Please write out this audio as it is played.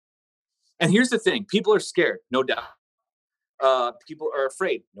And here's the thing, people are scared, no doubt. People are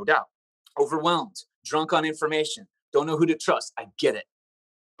afraid, no doubt. Overwhelmed, drunk on information, don't know who to trust. I get it.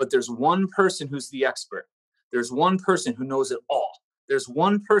 But there's one person who's the expert. There's one person who knows it all. There's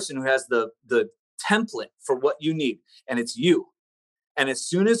one person who has the template for what you need, and it's you. And as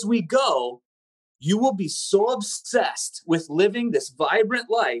soon as we go, you will be so obsessed with living this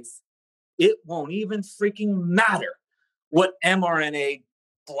vibrant life, it won't even freaking matter what mRNA,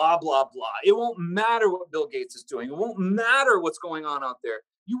 blah, blah, blah. It won't matter what Bill Gates is doing. It won't matter what's going on out there.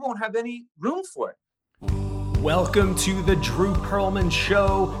 You won't have any room for it. Welcome to the Drew Perlman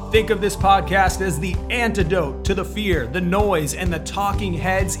Show. Think of this podcast as the antidote to the fear, the noise, and the talking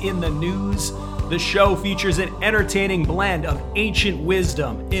heads in the news. The show features an entertaining blend of ancient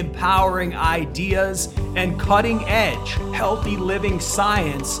wisdom, empowering ideas, and cutting-edge, healthy living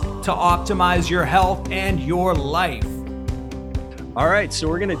science to optimize your health and your life. All right, so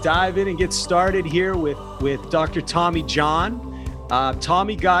we're going to dive in and get started here with Dr. Tommy John.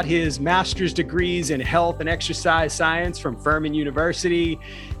 Tommy got his master's degrees in health and exercise science from Furman University.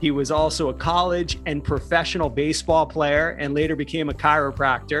 He was also a college and professional baseball player and later became a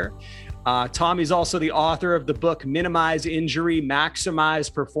chiropractor. Tommy's also the author of the book, Minimize Injury,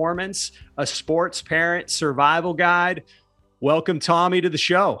 Maximize Performance, a sports parent survival guide. Welcome, Tommy, to the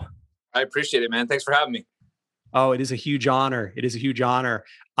show. I appreciate it, man. Thanks for having me. Oh, it is a huge honor. It is a huge honor.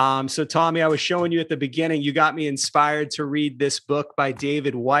 So Tommy, I was showing you at the beginning, you got me inspired to read this book by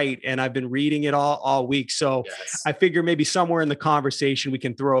David Whyte, and I've been reading it all week. So yes. I figure maybe somewhere in the conversation, we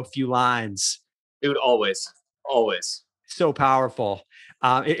can throw a few lines. Dude, always. So powerful.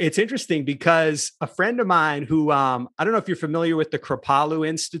 It's interesting because a friend of mine who, I don't know if you're familiar with the Kripalu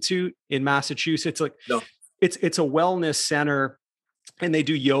Institute in Massachusetts. No. It's a wellness center and they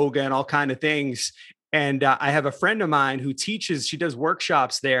do yoga and all kinds of things. And I have a friend of mine who she does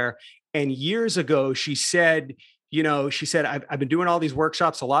workshops there. And years ago, she said, I've been doing all these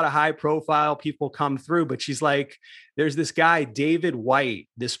workshops, a lot of high profile people come through, but she's like, there's this guy, David Whyte,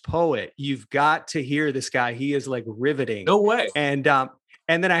 this poet. You've got to hear this guy. He is like riveting. No way. And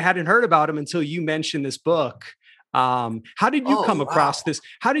then I hadn't heard about him until you mentioned this book. How did you come across this?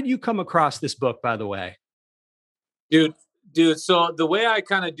 How did you come across this book, by the way? Dude. So the way I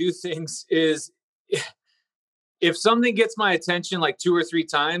kind of do things is, if something gets my attention like 2 or 3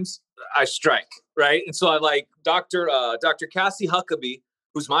 times, I strike, right? And so I like Dr. Cassie Huckabee,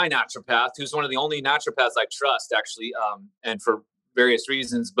 who's my naturopath, who's one of the only naturopaths I trust, actually, and for various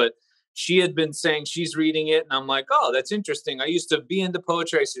reasons. But she had been saying she's reading it, and I'm like, oh, that's interesting. I used to be into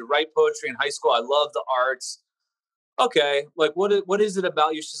poetry. I used to write poetry in high school. I love the arts. Okay, like what is it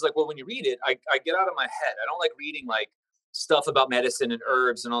about you? She's like, well, when you read it, I get out of my head. I don't like reading like stuff about medicine and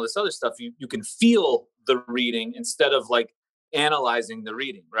herbs and all this other stuff. You can feel the reading instead of like analyzing the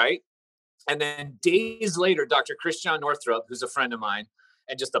reading, right? And then days later, Dr. Christiane Northrup, who's a friend of mine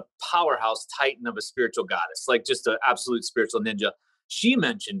and just a powerhouse titan of a spiritual goddess, like just an absolute spiritual ninja, she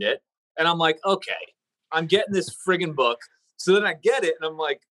mentioned it. And I'm like, okay, I'm getting this friggin' book. So then I get it and I'm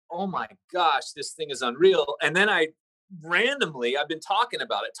like, oh my gosh, this thing is unreal. And then I've been talking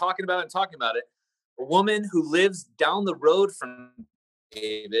about it. A woman who lives down the road from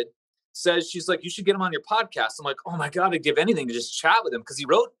David says, she's like, you should get him on your podcast. I'm like, oh my God, I'd give anything to just chat with him because he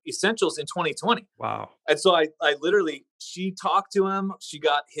wrote Essentials in 2020. Wow. And so I literally, she talked to him. She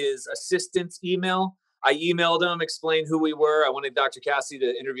got his assistant's email. I emailed him, explained who we were. I wanted Dr. Cassie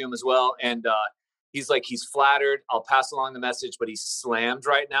to interview him as well. And he's like, he's flattered. I'll pass along the message, but he's slammed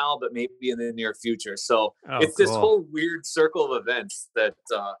right now, but maybe in the near future. So it's cool. This whole weird circle of events that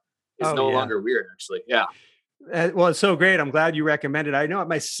is no longer weird, actually. Yeah. Well, it's so great. I'm glad you recommended it. I know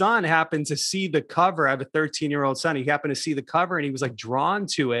my son happened to see the cover. I have a 13-year-old son. He happened to see the cover and he was like drawn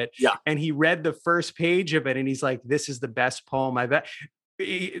to it. Yeah. And he read the first page of it and he's like, this is the best poem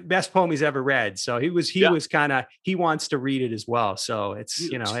best poem he's ever read. So he was he wants to read it as well. So it's,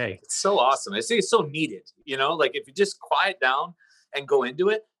 hey, it's so awesome. I say it's so needed, like if you just quiet down and go into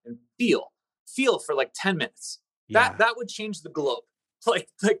it and feel for like 10 minutes, that would change the globe. Like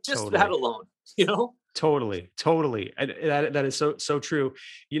just totally. That alone, Totally. That is so true.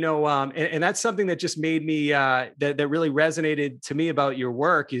 And that's something that just made me, that really resonated to me about your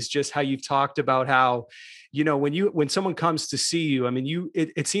work is just how you've talked about how, when someone comes to see you, I mean,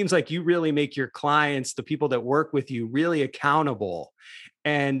 it seems like you really make your clients, the people that work with you, really accountable.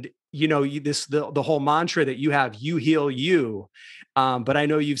 And, the whole mantra that you have, you heal you. But I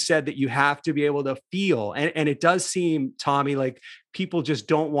know you've said that you have to be able to feel. And it does seem, Tommy, like people just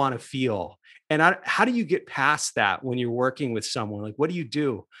don't want to feel. And how do you get past that when you're working with someone? Like, what do you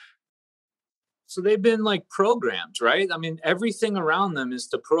do? So they've been like programmed, right? I mean, everything around them is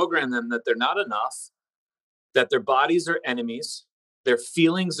to program them that they're not enough, that their bodies are enemies, their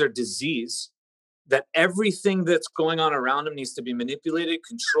feelings are disease, that everything that's going on around them needs to be manipulated,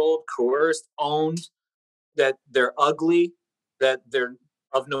 controlled, coerced, owned, that they're ugly, that they're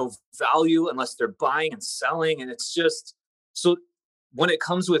of no value unless they're buying and selling. And it's just so when it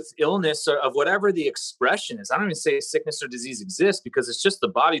comes with illness or of whatever the expression is, I don't even say sickness or disease exists because it's just the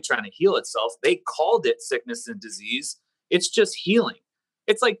body trying to heal itself. They called it sickness and disease. It's just healing.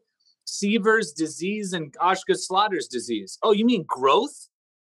 It's like Seaver's disease and Oshkosh Slaughter's disease. Oh, you mean growth?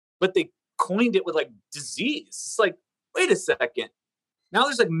 But they coined it with like disease. It's like, wait a second. Now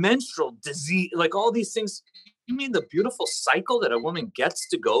there's like menstrual disease, like all these things. You mean the beautiful cycle that a woman gets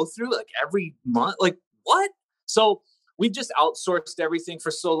to go through like every month? Like what? So we've just outsourced everything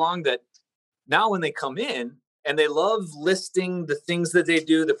for so long that now when they come in and they love listing the things that they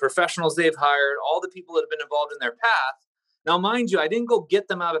do, the professionals they've hired, all the people that have been involved in their path. Now, mind you, I didn't go get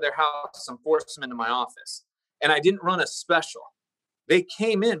them out of their house and force them into my office. And I didn't run a special. They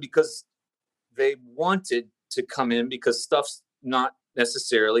came in because they wanted to come in because stuff's not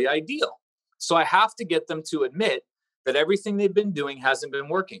necessarily ideal. So I have to get them to admit that everything they've been doing hasn't been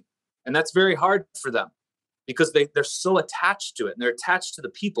working. And that's very hard for them because they're so attached to it and they're attached to the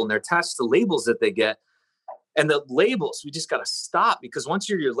people and they're attached to labels that they get. And the labels, we just got to stop because once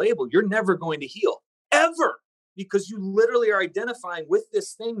you're your label, you're never going to heal ever because you literally are identifying with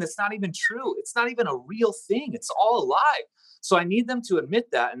this thing that's not even true. It's not even a real thing. It's all a lie. So I need them to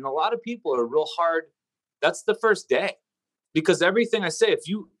admit that. And a lot of people are real hard. That's the first day. Because everything I say, if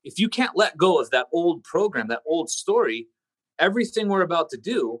you can't let go of that old program, that old story, everything we're about to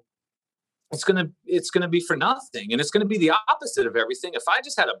do, it's gonna be for nothing. And it's gonna be the opposite of everything. If I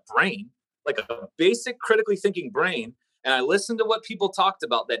just had a brain, like a basic critically thinking brain, and I listened to what people talked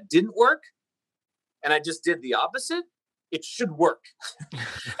about that didn't work, and I just did the opposite, it should work.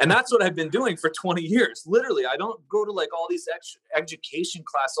 And that's what I've been doing for 20 years. Literally, I don't go to like all these education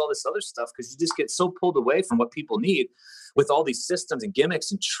class, all this other stuff, because you just get so pulled away from what people need with all these systems and gimmicks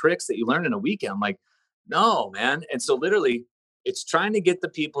and tricks that you learn in a weekend. I'm like, no, man. And so literally, it's trying to get the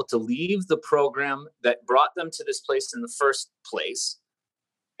people to leave the program that brought them to this place in the first place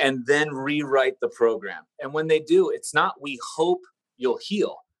and then rewrite the program. And when they do, it's not we hope you'll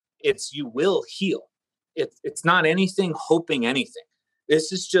heal. It's you will heal. It's not anything hoping anything.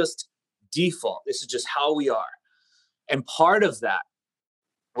 This is just default. This is just how we are. And part of that,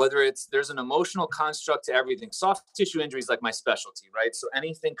 whether there's an emotional construct to everything. Soft tissue injury is like my specialty, right? So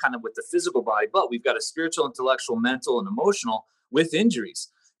anything kind of with the physical body, but we've got a spiritual, intellectual, mental, and emotional with injuries.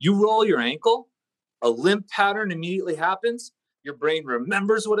 You roll your ankle, a limp pattern immediately happens. Your brain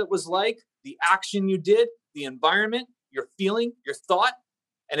remembers what it was like, the action you did, the environment, your feeling, your thought.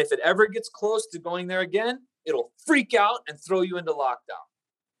 And if it ever gets close to going there again, it'll freak out and throw you into lockdown.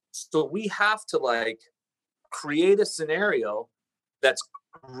 So we have to like create a scenario that's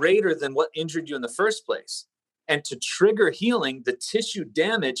greater than what injured you in the first place. And to trigger healing, the tissue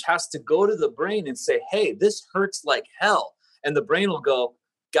damage has to go to the brain and say, hey, this hurts like hell. And the brain will go,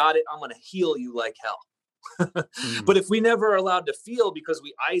 got it, I'm going to heal you like hell. But if we never are allowed to feel because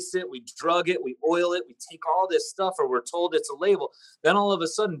we ice it, we drug it, we oil it, we take all this stuff, or we're told it's a label, then all of a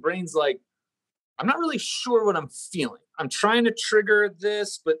sudden brain's like, I'm not really sure what I'm feeling. I'm trying to trigger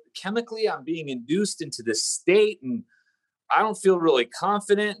this, but chemically I'm being induced into this state and I don't feel really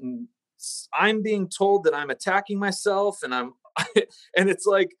confident. And I'm being told that I'm attacking myself and and it's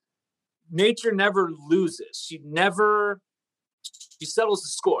like nature never loses. She settles the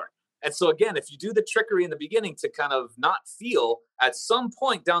score. And so again, if you do the trickery in the beginning to kind of not feel, at some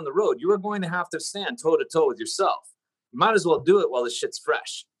point down the road, you are going to have to stand toe to toe with yourself. You might as well do it while the shit's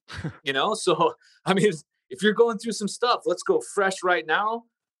fresh, So, I mean, if you're going through some stuff, let's go fresh right now.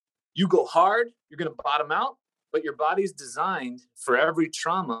 You go hard, you're going to bottom out, but your body's designed for every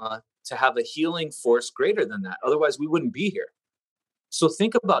trauma to have a healing force greater than that. Otherwise we wouldn't be here. So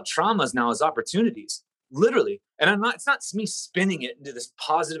think about traumas now as opportunities. Literally. And it's not me spinning it into this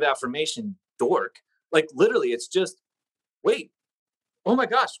positive affirmation dork. Like literally, it's just, wait, oh my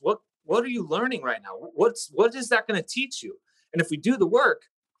gosh, what are you learning right now? What is that going to teach you? And if we do the work,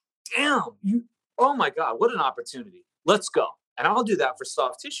 oh my God, what an opportunity. Let's go. And I'll do that for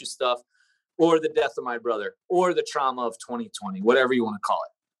soft tissue stuff or the death of my brother or the trauma of 2020, whatever you want to call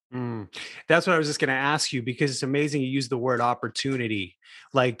it. Mm. That's what I was just going to ask you, because it's amazing you use the word opportunity,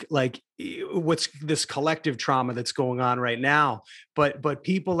 what's this collective trauma that's going on right now. But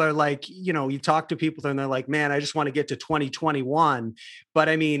people are like, you talk to people and they're like, man, I just want to get to 2021. But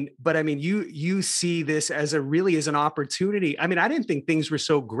I mean, you see this as as an opportunity. I mean, I didn't think things were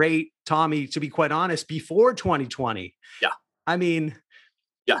so great, Tommy, to be quite honest, before 2020. Yeah. I mean,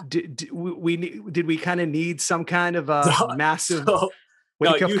 yeah. Did we kind of need some kind of a massive?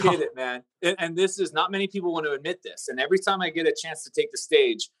 No, you hit it, man. And this is, not many people want to admit this. And every time I get a chance to take the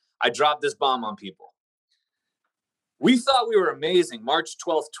stage, I drop this bomb on people. We thought we were amazing March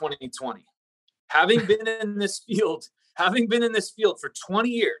 12th, 2020. Having been in this field for 20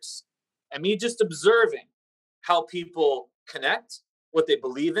 years, and me just observing how people connect, what they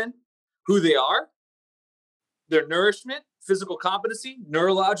believe in, who they are, their nourishment, physical competency,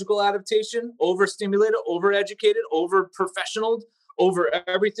 neurological adaptation, overstimulated, overeducated, overprofessionaled, over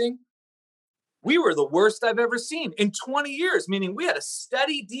everything. We were the worst I've ever seen in 20 years, meaning we had a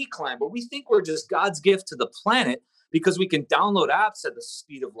steady decline, but we think we're just God's gift to the planet because we can download apps at the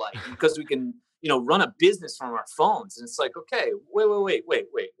speed of light, because we can, run a business from our phones. And it's like, okay, wait.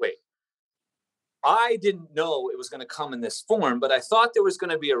 I didn't know it was going to come in this form, but I thought there was going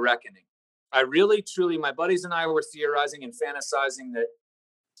to be a reckoning. I really, truly, my buddies and I were theorizing and fantasizing that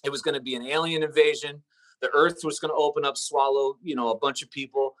it was going to be an alien invasion. The earth was going to open up, swallow, a bunch of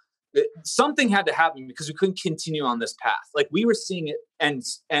people. Something had to happen because we couldn't continue on this path. Like, we were seeing it and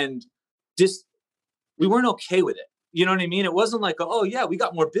just, we weren't okay with it. You know what I mean? It wasn't like, oh yeah, we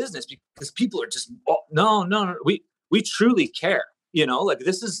got more business because people are just, no. We truly care, like,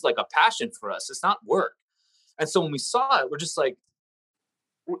 this is like a passion for us. It's not work. And so when we saw it, we're just like,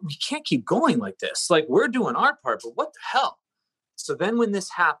 we can't keep going like this. Like, we're doing our part, but what the hell? So then when this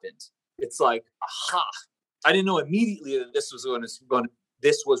happened, it's like, aha. I didn't know immediately that this was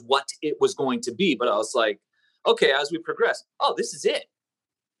what it was going to be, but I was like, okay, as we progress, this is it.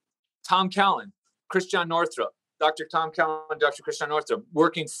 Tom Cowan, Christian Northrup, Dr. Tom Cowan, Dr. Christian Northrup,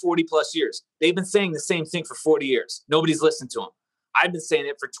 working 40 plus years. They've been saying the same thing for 40 years. Nobody's listened to them. I've been saying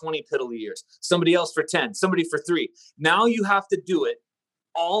it for 20 piddly years. Somebody else for 10, somebody for 3. Now you have to do it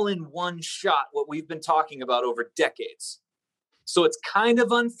all in one shot, what we've been talking about over decades. So it's kind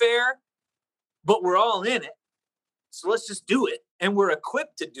of unfair, but we're all in it. So let's just do it. And we're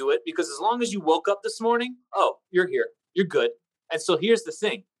equipped to do it because as long as you woke up this morning, you're here, you're good. And so here's the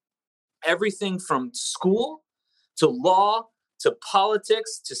thing. Everything from school to law, to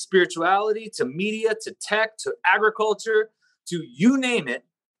politics, to spirituality, to media, to tech, to agriculture, to you name it,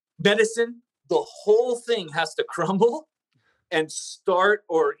 medicine, the whole thing has to crumble and start,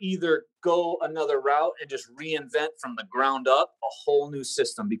 or either go another route and just reinvent from the ground up a whole new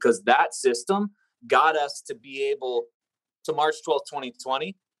system, because that system got us to be able to March 12th,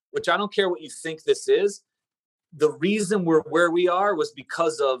 2020, which I don't care what you think this is. The reason we're where we are was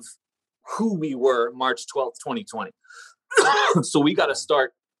because of who we were March 12th, 2020. So we got to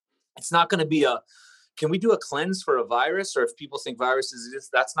start. It's not going to be can we do a cleanse for a virus? Or if people think viruses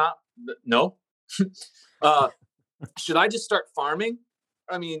exist, that's not, no. Should I just start farming?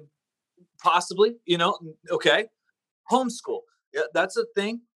 I mean, possibly, okay. Homeschool. Yeah, that's a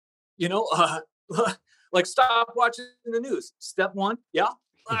thing, like, stop watching the news. Step 1. Yeah.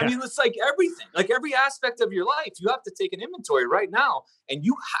 I mean, it's like everything, like every aspect of your life, you have to take an inventory right now, and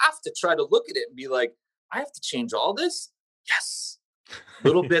you have to try to look at it and be like, I have to change all this. Yes.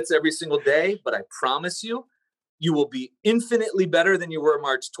 Little bits every single day, but I promise you, you will be infinitely better than you were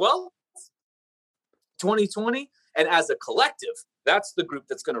March 12th, 2020. And as a collective, that's the group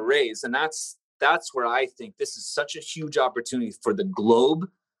that's going to raise. And that's where I think this is such a huge opportunity for the globe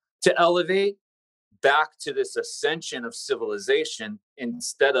to elevate back to this ascension of civilization,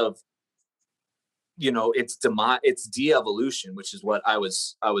 instead of, it's de-evolution, which is what I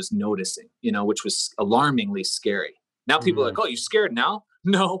was noticing, which was alarmingly scary. Now people are like, oh, you scared now?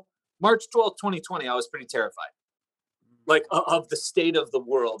 No. March 12th, 2020, I was pretty terrified, like, of the state of the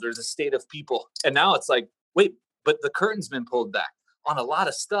world or the state of people. And now it's like, wait, but the curtain's been pulled back on a lot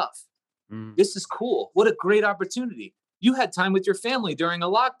of stuff. This is cool. What a great opportunity. You had time with your family during a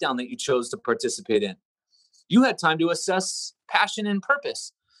lockdown that you chose to participate in. You had time to assess passion and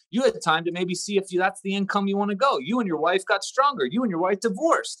purpose. You had time to maybe see if that's the income you want to go. You and your wife got stronger. You and your wife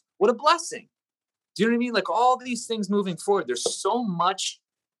divorced. What a blessing. Do you know what I mean? Like, all these things moving forward, there's so much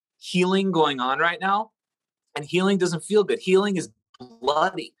healing going on right now, and healing doesn't feel good. Healing is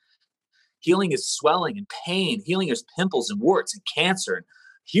bloody. Healing is swelling and pain. Healing is pimples and warts and cancer. And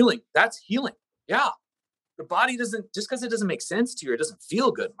healing, that's healing. Yeah. The body doesn't, just because it doesn't make sense to you, it doesn't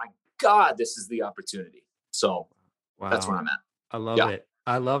feel good. My God, this is the opportunity. So That's where I'm at. I love it.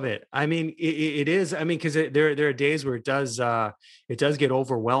 I love it. I mean, it is. I mean, because there are days where it does get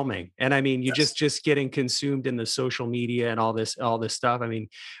overwhelming, and I mean, you Yes. just getting consumed in the social media and all this stuff. I mean,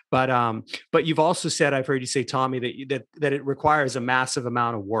 but you've also said, I've heard you say, Tommy, that it requires a massive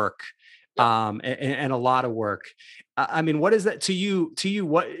amount of work, Yeah. and a lot of work. I mean, what is that to you? To you,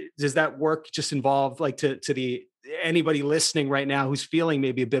 what does that work just involve? Like to the anybody listening right now who's feeling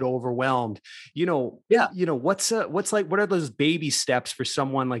maybe a bit overwhelmed, Yeah. what's like, what are those baby steps for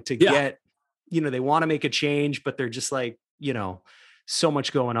someone like to Yeah. get, they want to make a change, but they're just like, so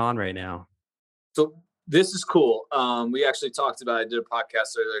much going on right now. So this is cool. We actually talked about, I did a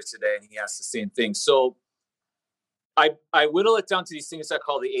podcast earlier today and he asked the same thing. So I whittle it down to these things I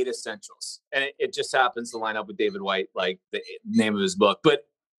call the 8 essentials. And it just happens to line up with David White, like the name of his book. But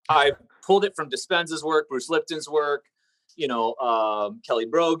I pulled it from Dispenza's work, Bruce Lipton's work, Kelly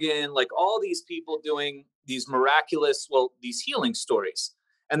Brogan, like all these people doing these miraculous, these healing stories.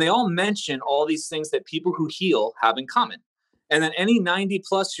 And they all mention all these things that people who heal have in common. And then any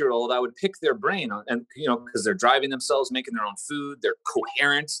 90-plus-year-old, I would pick their brain on, and because they're driving themselves, making their own food, they're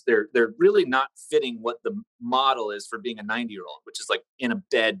coherent, they're really not fitting what the model is for being a 90-year-old, which is like in a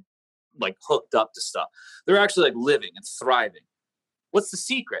bed, like hooked up to stuff. They're actually like living and thriving. What's the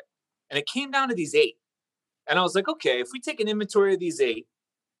secret? And it came down to these 8. And I was like, okay, if we take an inventory of these 8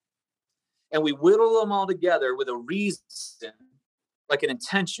 and we whittle them all together with a reason, like an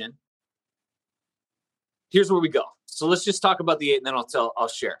intention, here's where we go. So let's just talk about the 8 and then I'll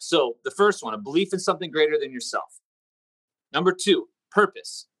share. So the first one, a belief in something greater than yourself. Number 2,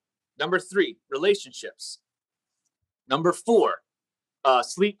 purpose. Number 3, relationships. Number 4,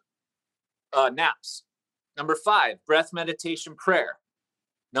 sleep, naps. Number 5, breath, meditation, prayer.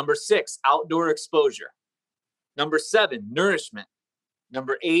 Number 6, outdoor exposure. Number 7, nourishment.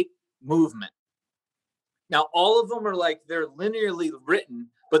 Number 8, movement. Now, all of them are like, they're linearly written,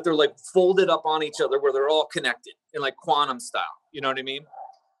 but they're like folded up on each other where they're all connected in like quantum style. You know what I mean?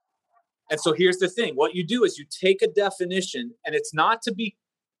 And so here's the thing. What you do is you take a definition, and it's not to be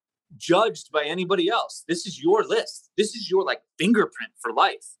judged by anybody else. This is your list. This is your like fingerprint for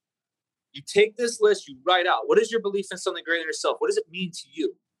life. You take this list, you write out, what is your belief in something greater than yourself? What does it mean to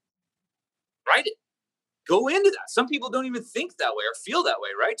you? Write it. Go into that. Some people don't even think that way or feel that way,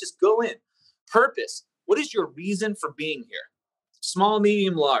 right? Just go in. Purpose. What is your reason for being here? Small,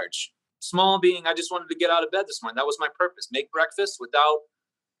 medium, large. Small being, I just wanted to get out of bed this morning. That was my purpose. Make breakfast without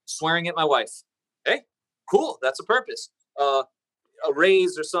swearing at my wife. Hey, cool. That's a purpose. A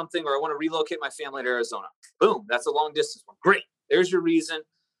raise or something, or I want to relocate my family to Arizona. Boom. That's a long distance one. Great. There's your reason.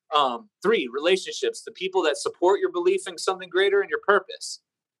 3, relationships. The people that support your belief in something greater and your purpose.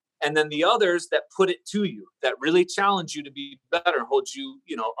 And then the others that put it to you, that really challenge you to be better, hold you,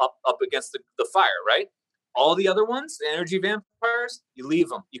 up against the fire, right? All the other ones, the energy vampires, you leave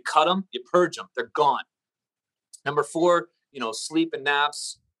them, you cut them, you purge them. They're gone. Number 4, sleep and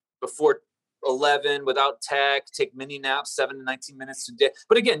naps before 11 without tech, take mini naps, 7 to 19 minutes a day.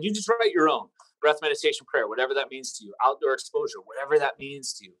 But again, you just write your own. Breath, meditation, prayer, whatever that means to you. Outdoor exposure, whatever that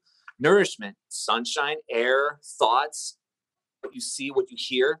means to you. Nourishment, sunshine, air, thoughts, what you see, what you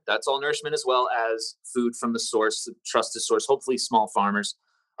hear. That's all nourishment, as well as food from the source, the trusted source, hopefully small farmers.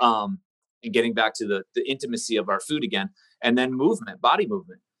 And getting back to the intimacy of our food again. And then movement, body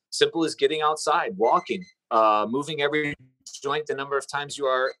movement. Simple as getting outside, walking, moving every joint the number of times you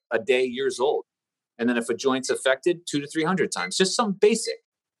are a day years old. And then if a joint's affected, 200 to 300 times, just some basic.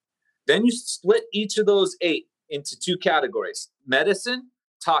 Then you split each of those 8 into 2 categories, medicine,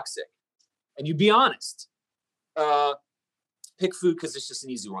 toxic. And you be honest. Pick food because it's just an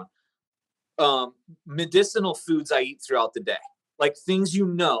easy one. Medicinal foods I eat throughout the day. Like things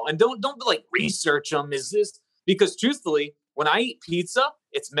and don't like research them. Is this because truthfully, when I eat pizza,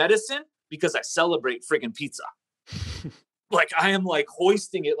 it's medicine because I celebrate friggin' pizza. Like I am like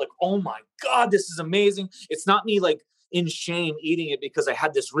hoisting it, like, oh my God, this is amazing. It's not me like in shame eating it because I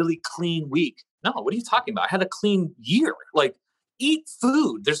had this really clean week. No, what are you talking about? I had a clean year. Like eat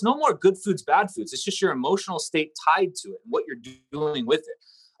food. There's no more good foods, bad foods. It's just your emotional state tied to it and what you're doing with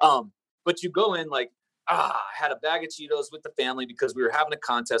it. But you go in like, I had a bag of Cheetos with the family because we were having a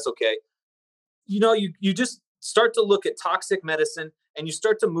contest. Okay. You just start to look at toxic medicine and you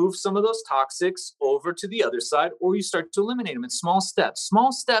start to move some of those toxics over to the other side, or you start to eliminate them in small steps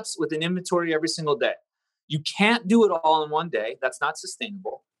with an inventory every single day. You can't do it all in one day. That's not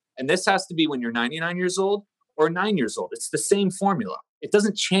sustainable. And this has to be when you're 99 years old or 9 years old. It's the same formula. It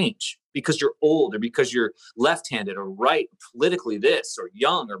doesn't change because you're old or because you're left-handed or right, politically this or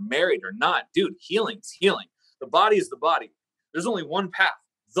young or married or not. Dude, healing is healing. The body is the body. There's only one path,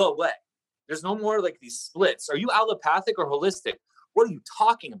 the way. There's no more like these splits. Are you allopathic or holistic? What are you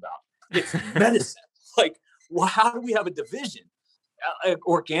talking about? It's medicine. Like, well, how do we have a division?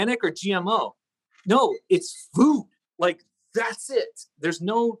 Organic or GMO? No, it's food. Like, that's it.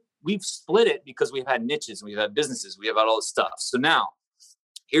 We've split it because we've had niches, we've had businesses, we have all this stuff. So now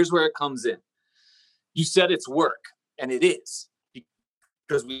here's where it comes in. You said it's work, and it is,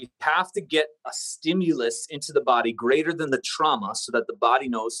 because we have to get a stimulus into the body greater than the trauma so that the body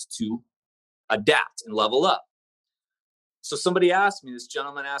knows to adapt and level up. So this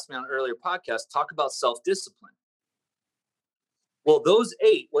gentleman asked me on an earlier podcast, talk about self-discipline. Well, those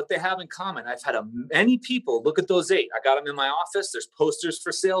 8, what they have in common, I've had many people look at those 8. I got them in my office. There's posters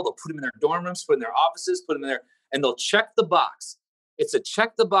for sale. They'll put them in their dorm rooms, put them in their offices, put them in there, and they'll check the box. It's a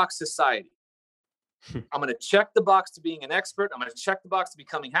check the box society. I'm going to check the box to being an expert. I'm going to check the box to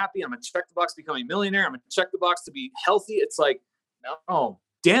becoming happy. I'm going to check the box to becoming a millionaire. I'm going to check the box to be healthy. It's like, no,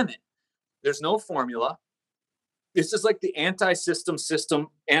 damn it. There's no formula. It's just like the anti-system,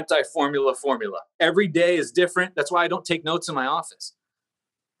 anti-formula. Every day is different. That's why I don't take notes in my office,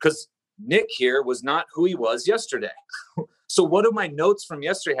 because Nick here was not who he was yesterday. So what do my notes from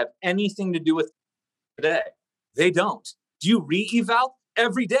yesterday have anything to do with today? They don't. Do you re-eval?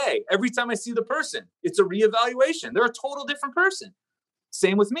 Every day, every time I see the person, it's a reevaluation. They're a total different person.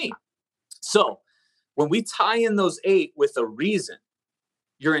 Same with me. So when we tie in those 8 with a reason,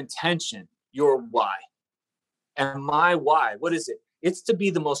 your intention, your why, and my why, what is it? It's to be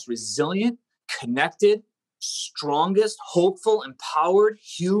the most resilient, connected, strongest, hopeful, empowered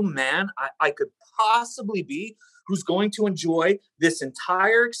human I could possibly be, who's going to enjoy this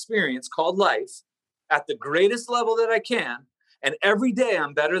entire experience called life at the greatest level that I can. And every day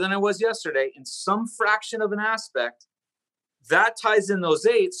I'm better than I was yesterday in some fraction of an aspect. That ties in those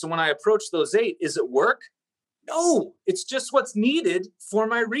 8. So when I approach those 8, is it work? No, it's just what's needed for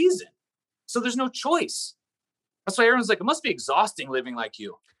my reason. So there's no choice. That's why everyone's like, it must be exhausting living like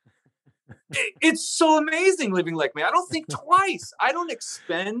you. It's so amazing living like me. I don't think twice. I don't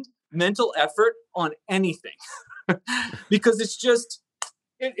expend mental effort on anything because it's just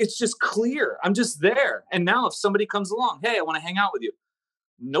clear. I'm just there. And now if somebody comes along, hey, I want to hang out with you.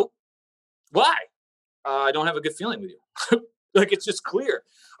 Nope. Why? I don't have a good feeling with you. Like, it's just clear.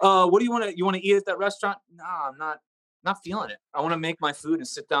 What do you want to eat at that restaurant? No, I'm not feeling it. I want to make my food and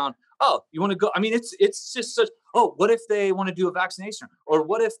sit down. Oh, you want to go? I mean, it's just such, what if they want to do a vaccination? Or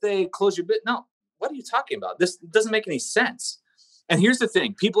what if they close your bit? No, what are you talking about? This doesn't make any sense. And here's the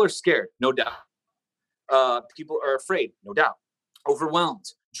thing. People are scared, no doubt. People are afraid, no doubt. Overwhelmed,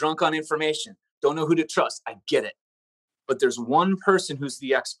 drunk on information, don't know who to trust. I get it. But there's one person who's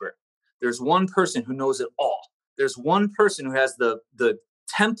the expert. There's one person who knows it all. There's one person who has the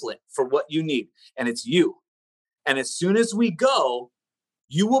template for what you need, and it's you. And as soon as we go,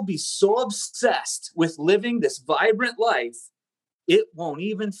 you will be so obsessed with living this vibrant life, it won't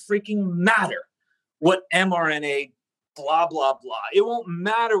even freaking matter what mRNA, blah, blah, blah. It won't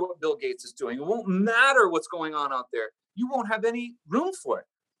matter what Bill Gates is doing. It won't matter what's going on out there. You won't have any room for it.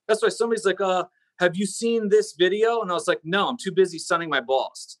 That's why somebody's like, have you seen this video? And I was like, no, I'm too busy sunning my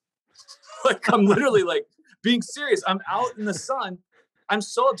balls. Like, I'm literally like being serious. I'm out in the sun. I'm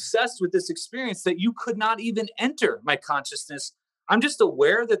so obsessed with this experience that you could not even enter my consciousness. I'm just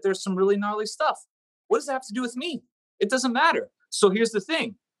aware that there's some really gnarly stuff. What does that have to do with me? It doesn't matter. So here's the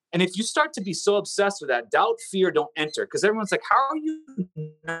thing. And if you start to be so obsessed with that, doubt, fear, don't enter. Because everyone's like, how are you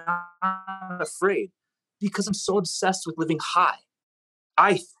not afraid? Because I'm so obsessed with living high.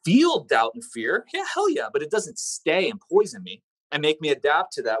 I feel doubt and fear. Yeah, hell yeah. But it doesn't stay and poison me and make me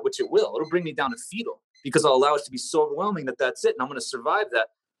adapt to that, which it will. It'll bring me down to fetal because I'll allow it to be so overwhelming that that's it. And I'm going to survive that.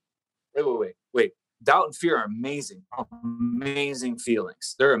 Wait. Doubt and fear are amazing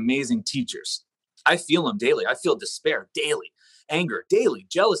feelings. They're amazing teachers. I feel them daily. I feel despair daily, anger daily,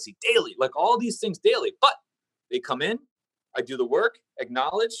 jealousy daily, like all these things daily. But they come in, I do the work,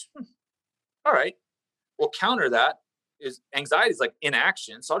 acknowledge. All right. Well, counter that is anxiety is like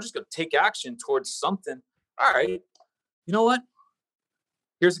inaction. So I'll just go take action towards something. All right. You know what?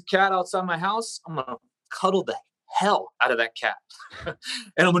 Here's a cat outside my house. I'm going to cuddle the hell out of that cat.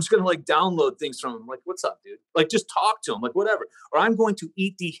 And I'm just going to like download things from him. Like, what's up, dude? Like, just talk to him, like whatever. Or I'm going to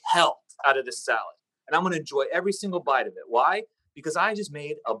eat the hell out of this salad. And I'm going to enjoy every single bite of it. Why? Because I just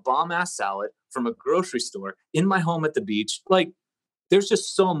made a bomb ass salad from a grocery store in my home at the beach. Like, there's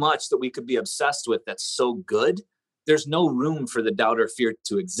just so much that we could be obsessed with that's so good. There's no room for the doubt or fear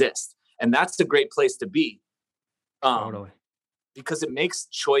to exist. And that's a great place to be. Totally. Because it makes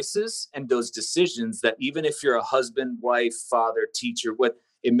choices and those decisions that even if you're a husband, wife, father, teacher,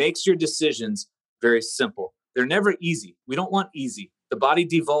 it makes your decisions very simple. They're never easy. We don't want easy. The body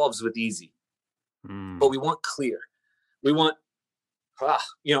devolves with easy, but we want clear. We want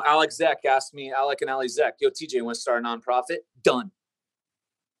Alec Zek asked me, Alec and Ali Zek, yo, TJ, want to start a nonprofit? Done.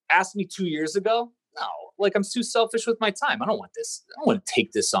 Asked me 2 years ago? No, like I'm too selfish with my time. I don't want this. I don't want to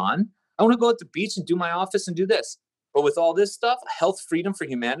take this on. I want to go at the beach and do my office and do this. But with all this stuff, Health Freedom for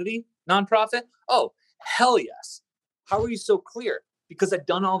Humanity nonprofit, oh, hell yes. How are you so clear? Because I've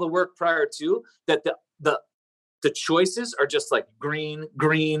done all the work prior to that. The choices are just like green,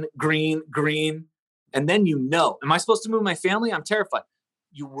 green, green, green. And then am I supposed to move my family? I'm terrified.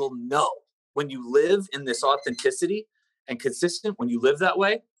 You will know when you live in this authenticity and consistent, when you live that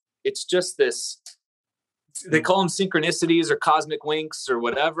way, it's just this, they call them synchronicities or cosmic winks or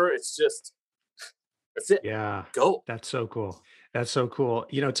whatever. It's just, that's it. Yeah. Go. That's so cool. That's so cool.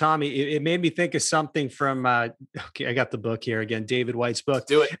 Tommy, it made me think of something from, okay, I got the book here again, David White's book.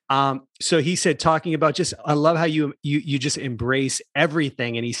 Do it. So he said, talking about I love how you just embrace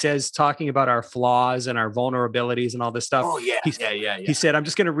everything. And he says, talking about our flaws and our vulnerabilities and all this stuff. Oh yeah. He said, I'm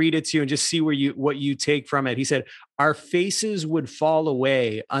just going to read it to you and just see what you take from it. He said, our faces would fall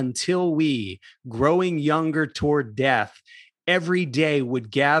away until we, growing younger toward death, every day would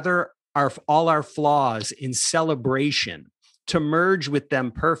gather all our flaws in celebration, to merge with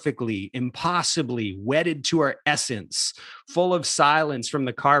them perfectly, impossibly, wedded to our essence, full of silence from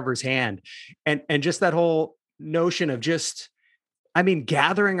the carver's hand. And just that whole notion of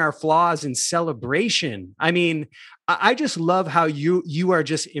gathering our flaws in celebration. I just love how you are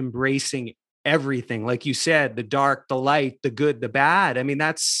just embracing everything. Like you said, the dark, the light, the good, the bad.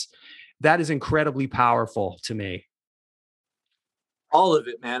 That is incredibly powerful to me. All of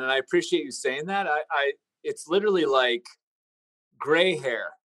it, man. And I appreciate you saying that. It's literally like gray hair,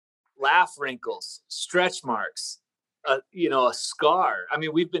 laugh wrinkles, stretch marks, a scar.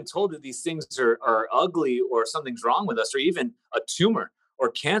 We've been told that these things are ugly or something's wrong with us, or even a tumor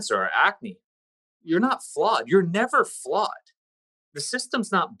or cancer or acne. You're not flawed. You're never flawed. The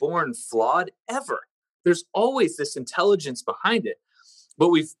system's not born flawed ever. There's always this intelligence behind it. But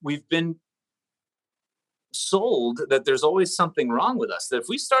we've been sold that there's always something wrong with us, that if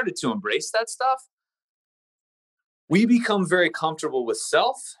we started to embrace that stuff, we become very comfortable with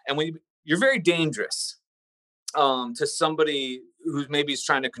self, and you're very dangerous to somebody who maybe is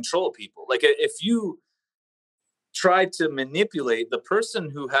trying to control people. Like if you try to manipulate the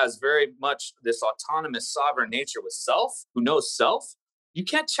person who has very much this autonomous sovereign nature with self, who knows self, you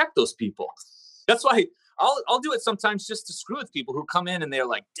can't check those people. That's why I'll do it sometimes just to screw with people who come in and they're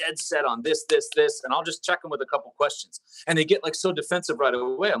like dead set on this, and I'll just check them with a couple questions. And they get like so defensive right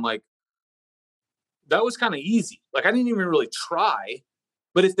away. I'm like, that was kind of easy. Like I didn't even really try.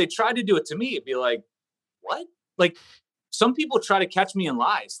 But if they tried to do it to me, it'd be like, what? Like some people try to catch me in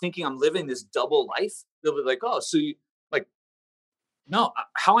lies, thinking I'm living this double life. They'll be like, oh, so you like, no,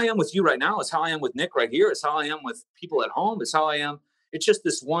 how I am with you right now is how I am with Nick right here. Is how I am with people at home. Is how I am. It's just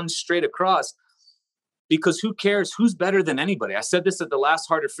this one straight across. Because who cares? Who's better than anybody? I said this at the last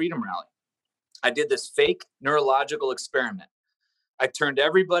Heart of Freedom rally. I did this fake neurological experiment. I turned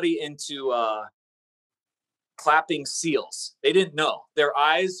everybody into clapping seals. They didn't know. Their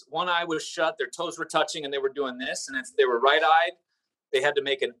eyes, one eye was shut, their toes were touching, and they were doing this. And if they were right-eyed, they had to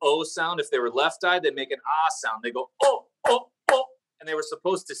make an O sound. If they were left-eyed, they'd make an ah sound. They go, oh, oh, oh. And they were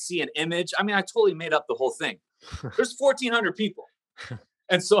supposed to see an image. I totally made up the whole thing. There's 1,400 people.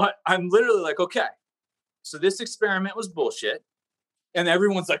 And so I'm literally like, okay. So this experiment was bullshit. And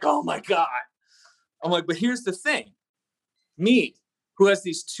everyone's like, oh my God. I'm like, but here's the thing. Me, who has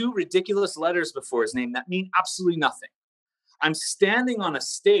these two ridiculous letters before his name that mean absolutely nothing. I'm standing on a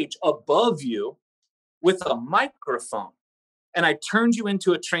stage above you with a microphone, and I turned you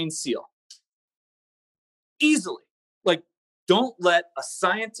into a trained SEAL. Easily. Like, don't let a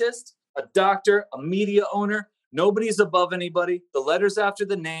scientist, a doctor, a media owner, nobody's above anybody. The letters after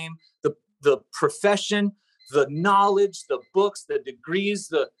the name, the profession, the knowledge, the books, the degrees,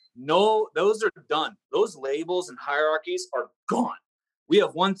 those are done. Those labels and hierarchies are gone. We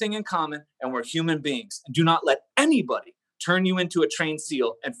have one thing in common, and we're human beings. And do not let anybody turn you into a trained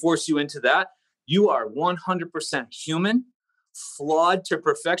SEAL and force you into that. You are 100% human, flawed to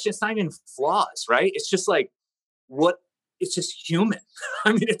perfection. It's not even flaws, right? It's just like it's just human.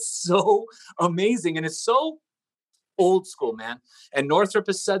 It's so amazing. And it's so old school, man. And Northrop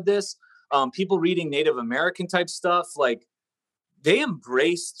has said this. People reading Native American type stuff, like they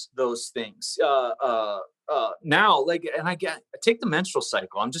embraced those things. Now, like, and I take the menstrual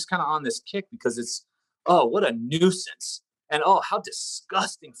cycle. I'm just kind of on this kick because it's, oh, what a nuisance. And oh, how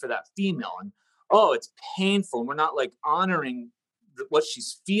disgusting for that female. And oh, it's painful. And we're not like honoring what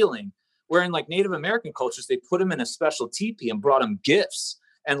she's feeling. Where in like Native American cultures, they put them in a special teepee and brought them gifts.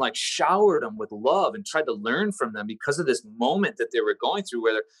 and like showered them with love and tried to learn from them because of this moment that they were going through,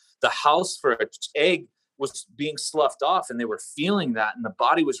 where the house for an egg was being sloughed off, and they were feeling that, and the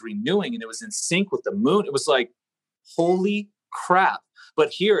body was renewing, and it was in sync with the moon. It was like, holy crap. But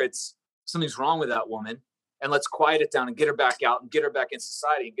here it's, something's wrong with that woman, and let's quiet it down and get her back out and get her back in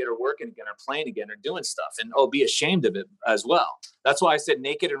society and get her working again, or playing again, or doing stuff, and be ashamed of it as well. That's why I said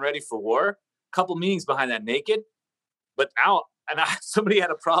naked and ready for war. A couple meanings behind that naked, but out. And somebody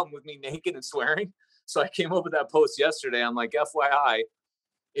had a problem with me naked and swearing. So I came up with that post yesterday. I'm like, FYI,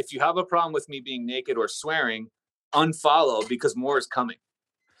 if you have a problem with me being naked or swearing, unfollow, because more is coming.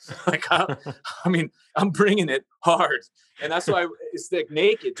 Like, I mean, I'm bringing it hard. And that's why it's like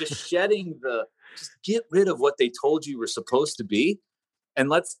naked, just just get rid of what they told you were supposed to be. And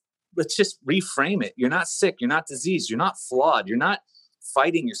let's just reframe it. You're not sick. You're not diseased. You're not flawed. You're not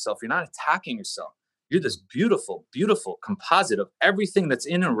fighting yourself. You're not attacking yourself. You're this beautiful, beautiful composite of everything that's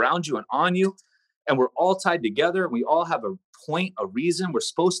in and around you and on you. And we're all tied together. We all have a point, a reason we're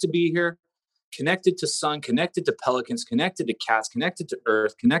supposed to be here, connected to sun, connected to pelicans, connected to cats, connected to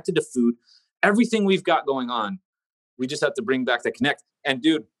earth, connected to food. Everything we've got going on, we just have to bring back the connect. And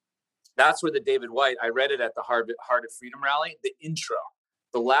dude, that's where the David White, I read it at the Heart of Freedom rally, the intro,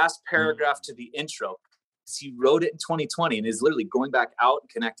 the last paragraph to the intro. He wrote it in 2020 and is literally going back out and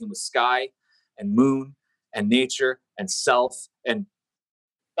connecting with sky and moon and nature and self. And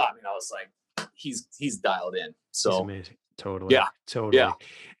I mean, I was like, he's dialed in. So he's amazing. Totally. Yeah. Totally. Yeah.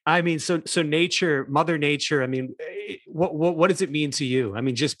 I mean, so nature, Mother Nature, I mean, what does it mean to you? I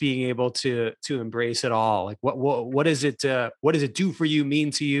mean, just being able to embrace it all, like what does it do for you, mean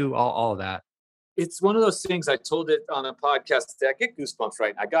to you, all of that? It's one of those things. I told it on a podcast today. I get goosebumps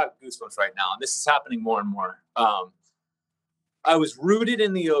right now. I got goosebumps right now. And this is happening more and more. I was rooted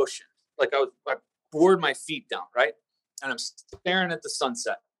in the ocean. Like I bored my feet down, right? And I'm staring at the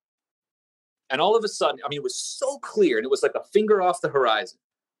sunset. And all of a sudden, I mean, it was so clear, and it was like a finger off the horizon.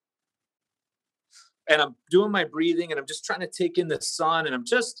 And I'm doing my breathing, and I'm just trying to take in the sun, and I'm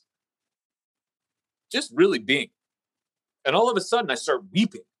just really being. And all of a sudden, I start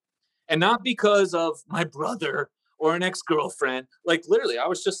weeping. And not because of my brother or an ex-girlfriend. Like, literally, I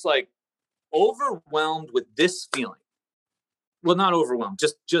was just like overwhelmed with this feeling. Well, not overwhelmed,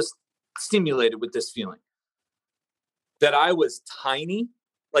 just stimulated with this feeling that I was tiny.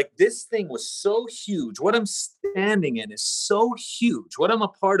 Like, this thing was so huge. What I'm standing in is so huge. What I'm a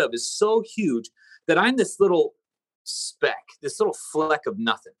part of is so huge that I'm this little speck, this little fleck of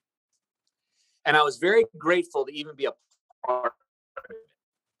nothing. And I was very grateful to even be a part of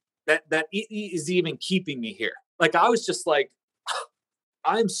it. That is even keeping me here. Like, I was just like,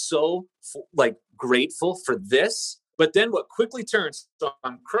 I'm so like grateful for this. But then what quickly turns, so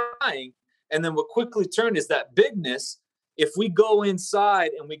I'm crying. And then what quickly turned is that bigness. If we go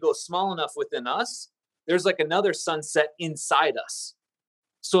inside and we go small enough within us, there's like another sunset inside us.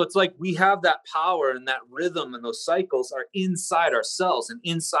 So it's like we have that power and that rhythm, and those cycles are inside ourselves and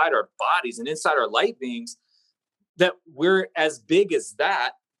inside our bodies and inside our light beings, that we're as big as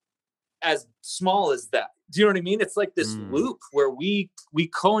that, as small as that. Do you know what I mean? It's like this loop where we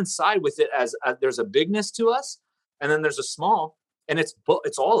coincide with it as there's a bigness to us, and then there's a small, and it's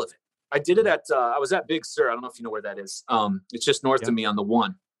all of it. I did it at, I was at Big Sur. I don't know if you know where that is. It's just north of me on the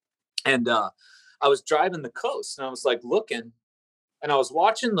 1. And I was driving the coast, and I was like looking, and I was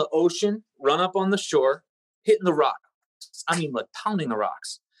watching the ocean run up on the shore, hitting the rock. I mean, like pounding the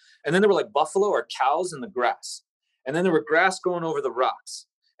rocks. And then there were like buffalo or cows in the grass. And then there were grass going over the rocks.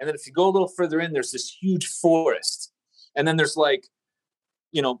 And then if you go a little further in, there's this huge forest. And then there's like,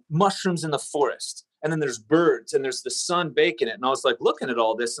 mushrooms in the forest. And then there's birds, and there's the sun baking it. And I was like looking at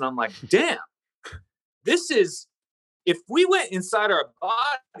all this, and I'm like, damn, this is, if we went inside our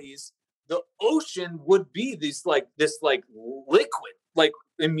bodies, the ocean would be this liquid, like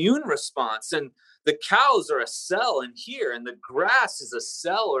immune response. And the cows are a cell in here, and the grass is a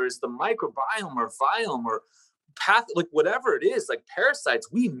cell, or is the microbiome or biome or path, like whatever it is, like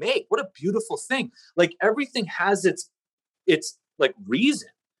parasites we make. What a beautiful thing. Like everything has its like reason.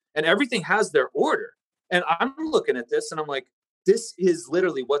 And everything has their order. And I'm looking at this, and I'm like, this is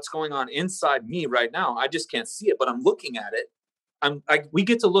literally what's going on inside me right now. I just can't see it, but I'm looking at it. We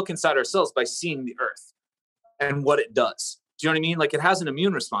get to look inside ourselves by seeing the earth and what it does. Do you know what I mean? Like, it has an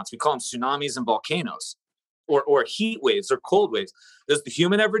immune response. We call them tsunamis and volcanoes, or heat waves or cold waves. Does the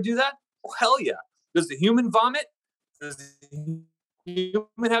human ever do that? Oh, hell yeah. Does the human vomit? Does the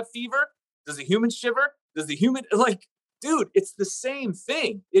human have fever? Does the human shiver? Does the human, like, dude, it's the same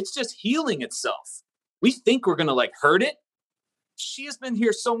thing. It's just healing itself. We think we're going to like hurt it. she has been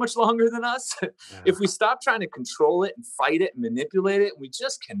here so much longer than us. Yeah. If we stop trying to control it and fight it and manipulate it, and we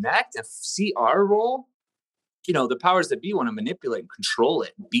just connect and see our role, the powers that be want to manipulate and control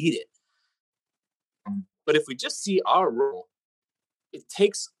it and beat it. But if we just see our role, it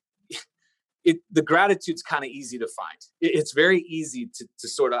takes the gratitude's kind of easy to find. It's very easy to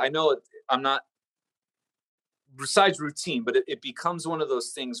sort of, I know I'm not, besides routine, but it becomes one of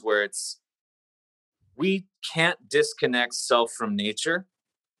those things where we can't disconnect self from nature.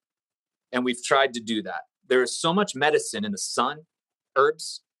 And we've tried to do that. There is so much medicine in the sun,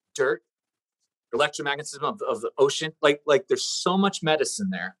 herbs, dirt, electromagnetism of the ocean. Like there's so much medicine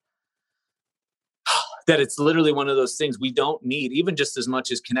there that it's literally one of those things we don't need, even just as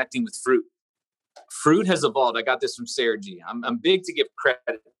much as connecting with fruit. Fruit has evolved. I got this from Sarah G. I'm big to give credit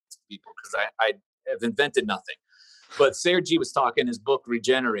to people because I have invented nothing. But Sarah G was talking in his book,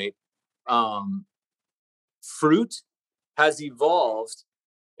 Regenerate. Fruit has evolved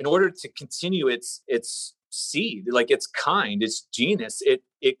in order to continue its seed, like its kind, its genus. It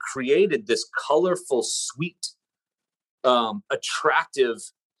created this colorful, sweet, attractive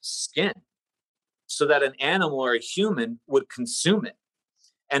skin so that an animal or a human would consume it.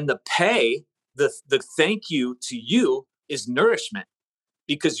 And the thank you to you is nourishment,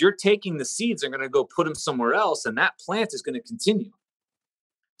 because you're taking the seeds and going to go put them somewhere else, and that plant is going to continue.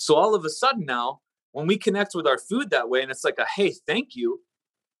 So all of a sudden now, when we connect with our food that way, and it's like hey, thank you.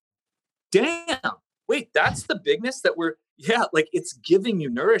 Damn, wait, that's the bigness that like it's giving you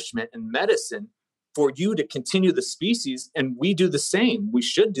nourishment and medicine for you to continue the species. And we do the same. We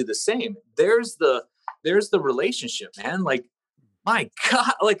should do the same. There's the relationship, man. Like, my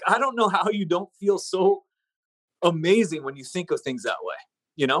God, like, I don't know how you don't feel so amazing when you think of things that way,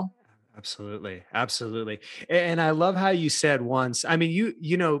 Absolutely. Absolutely. And I love how you said once, I mean, you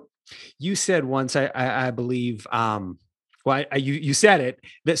said once, I believe, you said it,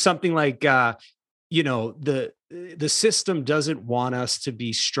 that something like, the system doesn't want us to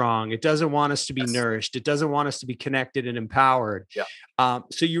be strong. It doesn't want us to be nourished. It doesn't want us to be connected and empowered. Yeah.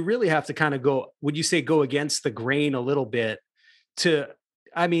 So you really have to kind of would you say go against the grain a little bit to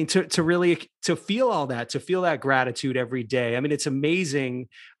really feel all that, to feel that gratitude every day. I mean, it's amazing.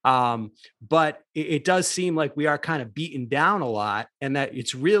 But it does seem like we are kind of beaten down a lot, and that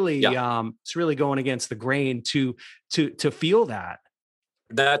it's really, it's really going against the grain to feel that.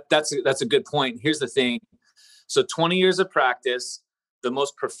 That's a good point. Here's the thing. So 20 years of practice, the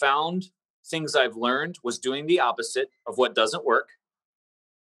most profound things I've learned was doing the opposite of what doesn't work.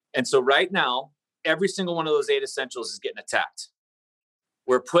 And so right now, every single one of those 8 essentials is getting attacked.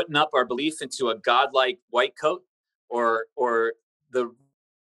 We're putting up our belief into a godlike white coat or the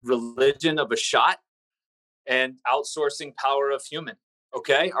religion of a shot, and outsourcing power of human.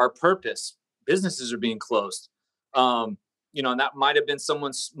 Okay. Our purpose, businesses are being closed. And that might've been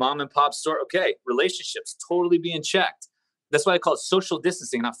someone's mom and pop store. Okay. Relationships totally being checked. That's why I call it social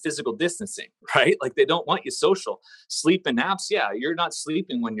distancing, not physical distancing, right? Like, they don't want you social. Sleep and naps. Yeah. You're not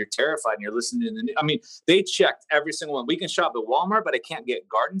sleeping when you're terrified and you're listening to the news. I mean, they checked every single one. We can shop at Walmart, but I can't get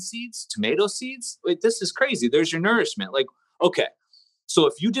garden seeds, tomato seeds. Wait, this is crazy. There's your nourishment. Like, okay. So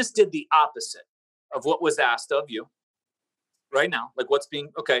if you just did the opposite of what was asked of you right now, like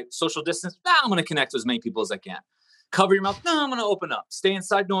social distance. I'm going to connect with as many people as I can. Cover your mouth. No, I'm going to open up. Stay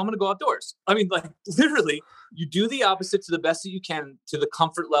inside. No, I'm going to go outdoors. I mean, like, literally, you do the opposite to the best that you can, to the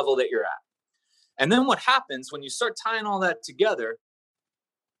comfort level that you're at. And then what happens when you start tying all that together?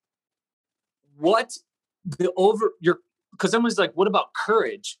 Because everyone's like, what about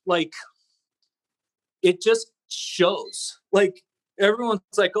courage? Like, it just shows. Like, everyone's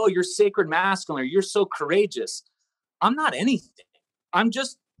like, oh, you're sacred masculine, or you're so courageous. I'm not anything. I'm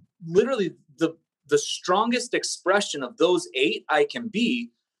just literally the strongest expression of those 8 I can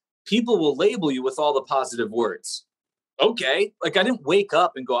be. People will label you with all the positive words. Okay. Like, I didn't wake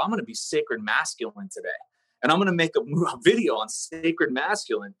up and go, I'm going to be sacred masculine today, and I'm going to make a video on sacred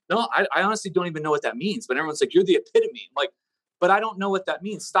masculine. No, I honestly don't even know what that means, but everyone's like, you're the epitome. I'm like, but I don't know what that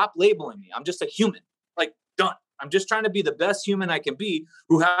means. Stop labeling me. I'm just a human. Like, done. I'm just trying to be the best human I can be,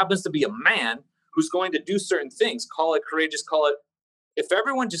 who happens to be a man who's going to do certain things. Call it courageous, call it. If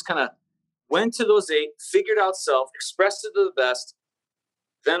everyone just kind of went to those 8, figured out self, expressed it to the best,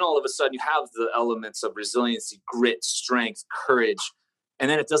 then all of a sudden you have the elements of resiliency, grit, strength, courage.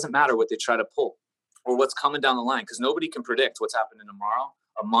 And then it doesn't matter what they try to pull or what's coming down the line, because nobody can predict what's happening tomorrow,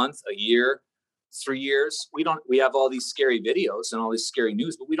 a month, a year, 3 years. We have all these scary videos and all this scary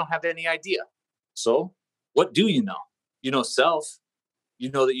news, but we don't have any idea. So what do you know? You know self. You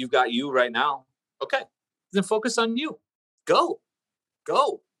know that you've got you right now. Okay. Then focus on you. Go.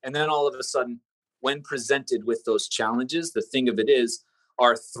 And then all of a sudden, when presented with those challenges, the thing of it is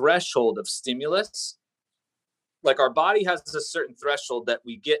our threshold of stimulus, like our body has a certain threshold that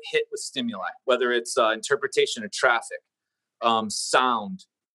we get hit with stimuli, whether it's interpretation of traffic, sound,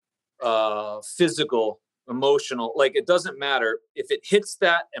 physical, emotional, like it doesn't matter. If it hits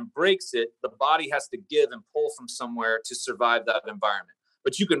that and breaks it, the body has to give and pull from somewhere to survive that environment.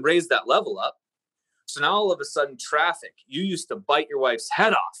 But you can raise that level up. So now all of a sudden traffic, you used to bite your wife's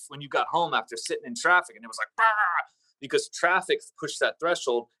head off when you got home after sitting in traffic, and it was like, bah! Because traffic pushed that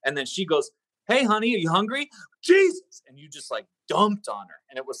threshold. And then she goes, hey honey, are you hungry? Jesus. And you just like dumped on her.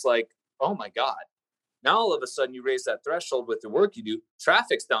 And it was like, oh my God. Now all of a sudden you raise that threshold with the work you do.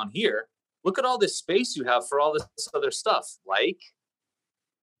 Traffic's down here. Look at all this space you have for all this other stuff, like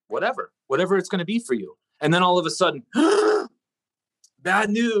whatever it's going to be for you. And then all of a sudden, bad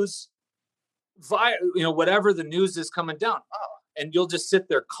news, whatever the news is coming down. Oh, and you'll just sit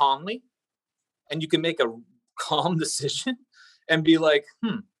there calmly and you can make a calm decision and be like,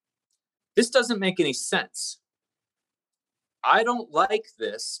 this doesn't make any sense. I don't like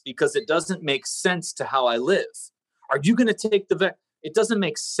this because it doesn't make sense to how I live. Are you going to take it doesn't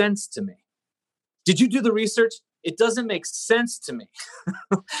make sense to me. Did you do the research? It doesn't make sense to me.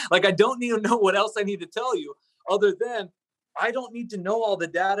 Like, I don't need to know what else I need to tell you other than I don't need to know all the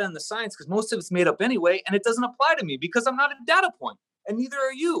data and the science because most of it's made up anyway. And it doesn't apply to me because I'm not a data point and neither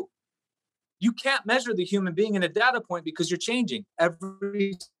are you. You can't measure the human being in a data point because you're changing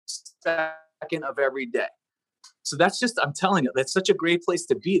every second of every day. So I'm telling you, that's such a great place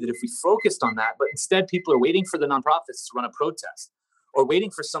to be, that if we focused on that, but instead people are waiting for the nonprofits to run a protest or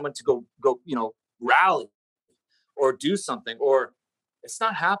waiting for someone to go, rally or do something, or it's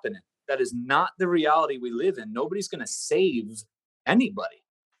not happening. That is not the reality we live in. Nobody's going to save anybody.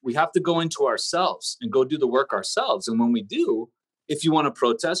 We have to go into ourselves and go do the work ourselves. And when we do, if you want to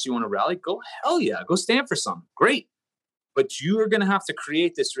protest, you want to rally, go, hell yeah, go stand for something. Great. But you are going to have to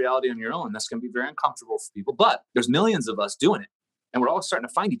create this reality on your own. That's going to be very uncomfortable for people. But there's millions of us doing it. And we're all starting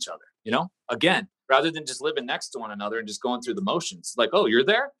to find each other, again, rather than just living next to one another and just going through the motions. Like, oh, you're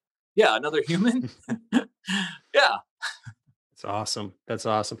there? Yeah, another human. Yeah. That's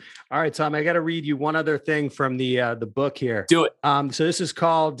awesome. All right, Tom, I got to read you one other thing from the book here. Do it. So this is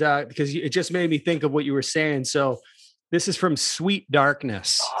called, because it just made me think of what you were saying. So this is from Sweet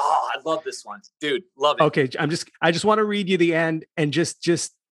Darkness. Oh, I love this one, dude. Love it. Okay. I just want to read you the end and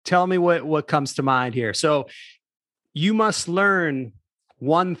just tell me what comes to mind here. So you must learn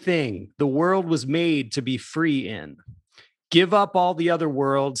one thing the world was made to be free in. Give up all the other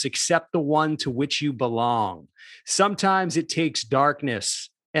worlds except the one to which you belong. Sometimes it takes darkness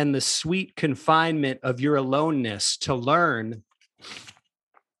and the sweet confinement of your aloneness to learn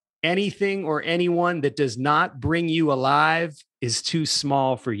anything or anyone that does not bring you alive is too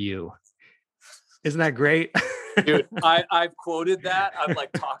small for you. Isn't that great? Dude, I've quoted that. I've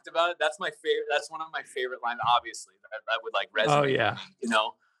talked about it. That's my favorite. That's one of my favorite lines, obviously, that would resonate. Oh, yeah. With me,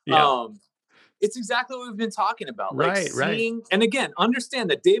 Yeah. It's exactly what we've been talking about. Right. And again,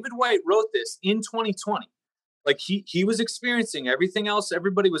 understand that David Whyte wrote this in 2020. He was experiencing everything else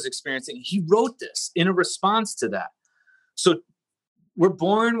everybody was experiencing. He wrote this in a response to that. So we're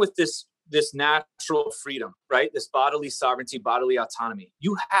born with this natural freedom, right? This bodily sovereignty, bodily autonomy.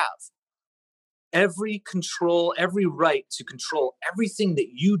 You have every right to control everything that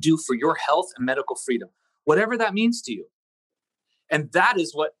you do for your health and medical freedom, whatever that means to you. And that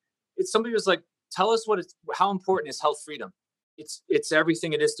is what somebody was like, tell us how important is health freedom? It's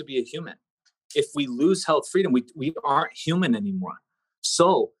everything it is to be a human. If we lose health freedom, we aren't human anymore.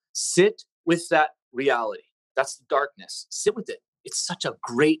 So sit with that reality. That's the darkness. Sit with it. It's such a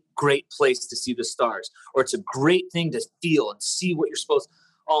great, great place to see the stars, or it's a great thing to feel and see what you're supposed to.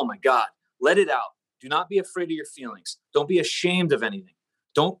 Oh my God, let it out. Do not be afraid of your feelings. Don't be ashamed of anything.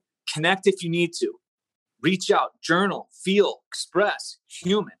 Don't connect if you need to. Reach out, journal, feel, express.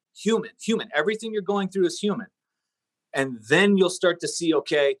 Human. Everything you're going through is human. And then you'll start to see,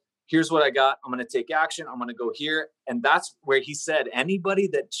 okay, here's what I got. I'm going to take action. I'm going to go here. And that's where he said, anybody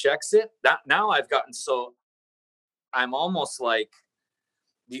that checks it, that now I've gotten so I'm almost like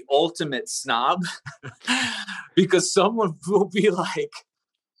the ultimate snob because someone will be like,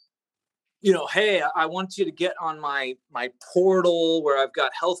 hey, I want you to get on my portal where I've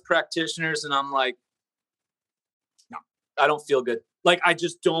got health practitioners. And I'm like, no, I don't feel good. I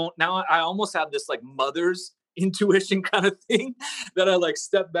just don't. Now I almost have this mother's intuition kind of thing that I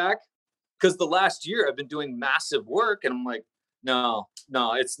step back, because the last year I've been doing massive work and I'm like, no,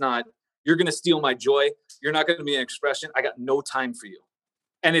 it's not. You're going to steal my joy. You're not going to be an expression. I got no time for you.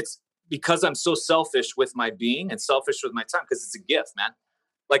 And it's because I'm so selfish with my being and selfish with my time, because it's a gift, man.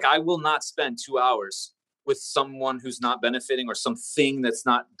 Like, I will not spend 2 hours with someone who's not benefiting or something that's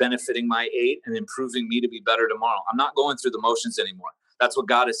not benefiting my 8 and improving me to be better tomorrow. I'm not going through the motions anymore. That's what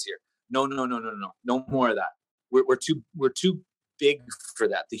got us here. No more of that. We're too big for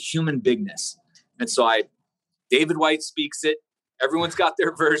that. The human bigness. And so David White speaks it. Everyone's got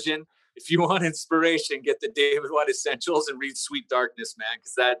their version. If you want inspiration, get the David White Essentials and read Sweet Darkness, man,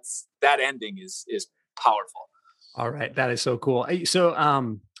 because that ending is powerful. All right, that is so cool.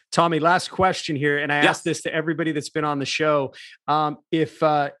 So, Tommy, last question here, and I asked this to everybody that's been on the show.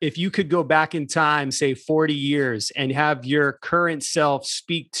 If you could go back in time, say 40 years, and have your current self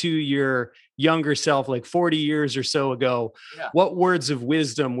speak to your younger self, like 40 years or so ago, what words of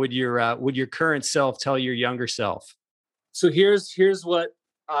wisdom would your current self tell your younger self? So here's what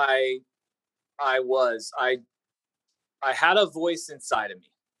I had a voice inside of me.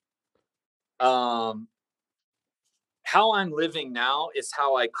 How I'm living now is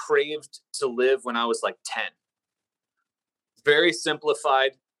how I craved to live when I was like 10. Very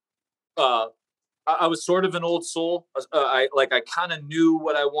simplified. I was sort of an old soul. I kind of knew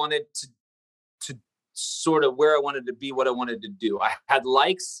what I wanted to sort of where I wanted to be, what I wanted to do. I had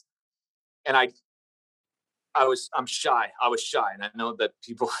likes, and I'm shy. I was shy, and I know that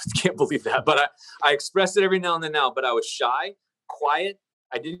people can't believe that, but I express it every now and then now. But I was shy, quiet.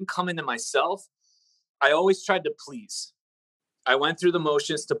 I didn't come into myself. I always tried to please. I went through the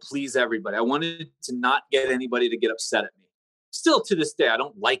motions to please everybody. I wanted to not get anybody to get upset at me. Still to this day, I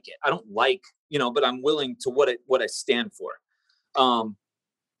don't like it. I don't like, but I'm willing to what I stand for.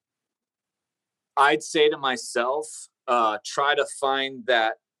 I'd say to myself, try to find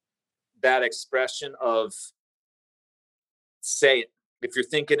that expression of say it. If you're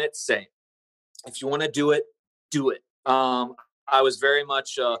thinking it, say it. If you want to do it, do it. I was very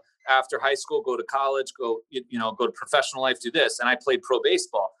much, after high school, go to college, go to professional life, do this. And I played pro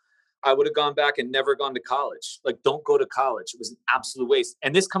baseball. I would have gone back and never gone to college. Like, don't go to college. It was an absolute waste.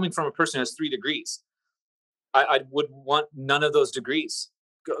 And this coming from a person who has 3 degrees. I would want none of those degrees.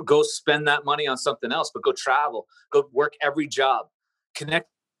 Go spend that money on something else, but go travel, go work every job, connect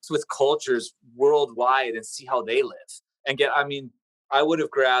with cultures worldwide and see how they live. And I would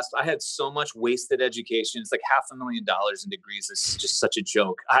have grasped, I had so much wasted education. It's like $500,000 in degrees. This is just such a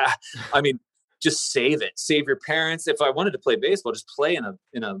joke. I mean, just save it. Save your parents. If I wanted to play baseball, just play in a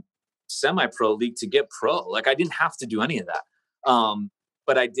semi-pro league to get pro. Like, I didn't have to do any of that.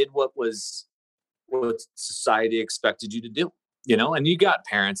 But I did what society expected you to do, and you got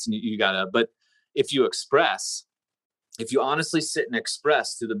parents and you gotta, but if you honestly sit and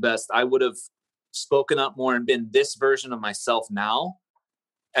express to the best, I would have spoken up more and been this version of myself now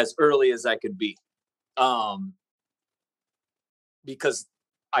as early as I could be. Because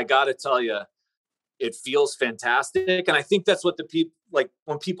I got to tell you, it feels fantastic. And I think that's what the people, like,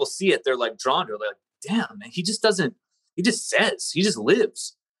 when people see it, they're like drawn to it. They're like, damn, man, he just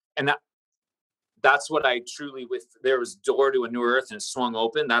lives. And that's what I truly, there was door to a new earth and it swung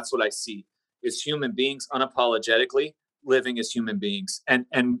open. That's what I see is human beings unapologetically living as human beings, and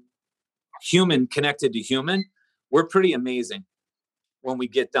human connected to human. We're pretty amazing when we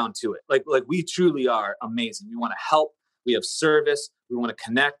get down to it. Like we truly are amazing. We want to help. We have service. We want to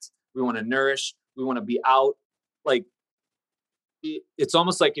connect. We want to nourish. We want to be out. Like, it's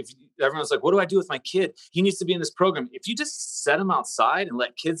almost like if everyone's like, what do I do with my kid? He needs to be in this program. If you just set him outside and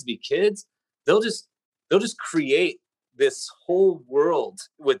let kids be kids, they'll just create this whole world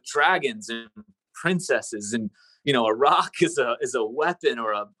with dragons and princesses, and a rock is a weapon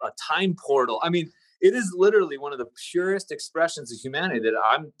or a time portal. I mean, it is literally one of the purest expressions of humanity that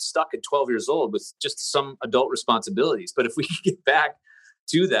I'm stuck at 12 years old with just some adult responsibilities. But if we can get back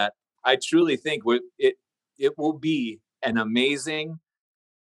to that, I truly think it will be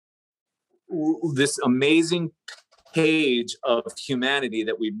this amazing page of humanity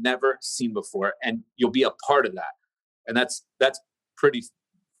that we've never seen before, and you'll be a part of that. And that's pretty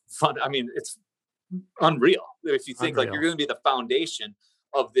fun. I mean, it's unreal if you think like you're going to be the foundation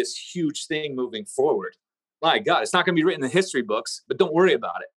of this huge thing moving forward. My God, it's not going to be written in the history books, but don't worry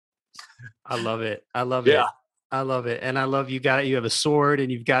about it. I love it. I love it. I love it. And I love you have a sword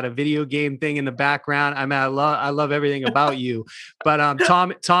and you've got a video game thing in the background. I mean, I love everything about you. But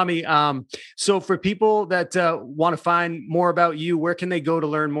Tommy, so for people that want to find more about you, where can they go to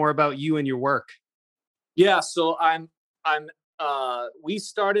learn more about you and your work? Yeah, so we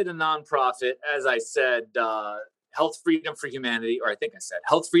started a nonprofit, as I said, Health Freedom for Humanity, or I think I said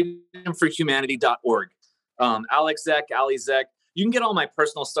healthfreedomforhumanity.org. Alex Zek, Ali Zek. You can get all my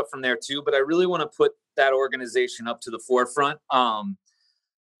personal stuff from there too, but I really want to put that organization up to the forefront.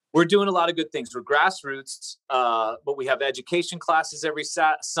 we're doing a lot of good things. We're grassroots, but we have education classes every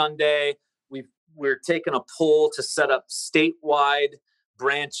Sunday. We're taking a poll to set up statewide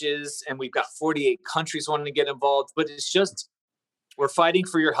branches, and we've got 48 countries wanting to get involved. But it's just, we're fighting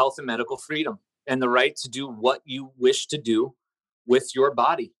for your health and medical freedom and the right to do what you wish to do with your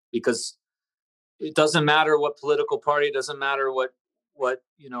body, because it doesn't matter what political party, it doesn't matter what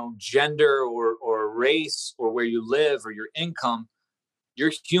gender or race or where you live or your income.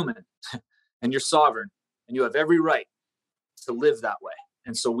 You're human and you're sovereign, and you have every right to live that way.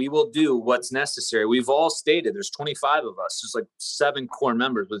 And so we will do what's necessary. We've all stated, there's 25 of us, there's like 7 core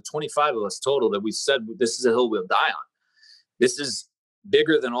members, but 25 of us total that we said, this is a hill we'll die on. This is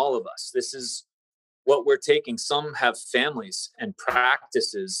bigger than all of us. This is what we're taking. Some have families and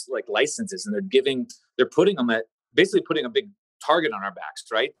practices like licenses, and they're putting them at, basically putting a big target on our backs,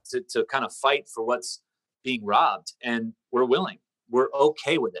 right? To kind of fight for what's being robbed. And we're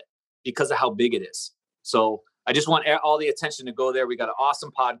okay with it because of how big it is. So I just want all the attention to go there. We got an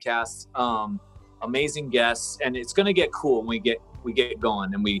awesome podcast, amazing guests, and it's going to get cool when we get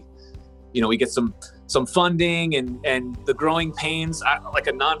going, and we get some funding and the growing pains. Like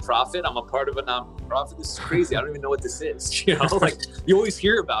a nonprofit, I'm a part of a nonprofit. This is crazy. I don't even know what this is. Like you always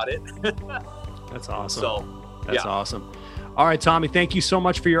hear about it. That's awesome. So that's awesome. All right, Tommy, thank you so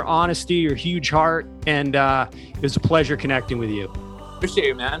much for your honesty, your huge heart, and it was a pleasure connecting with you. Appreciate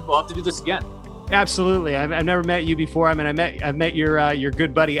you, man. We'll have to do this again. Absolutely. I've never met you before. I mean, I've met your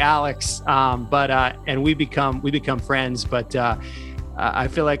good buddy Alex, and we become friends. But I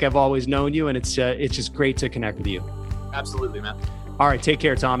feel like I've always known you, and it's just great to connect with you. Absolutely, man. All right, take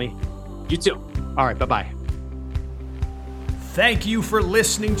care, Tommy. You too. All right, bye-bye. Thank you for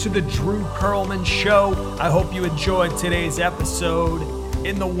listening to the Drew Perlman Show. I hope you enjoyed today's episode.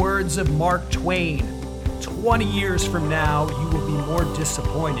 In the words of Mark Twain, 20 years from now, you will be more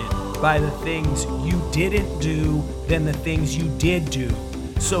disappointed by the things you didn't do than the things you did do.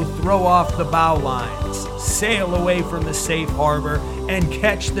 So throw off the bow lines, sail away from the safe harbor, and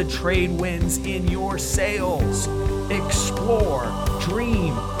catch the trade winds in your sails. Explore,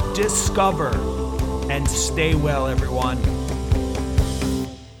 dream, discover, and stay well, everyone.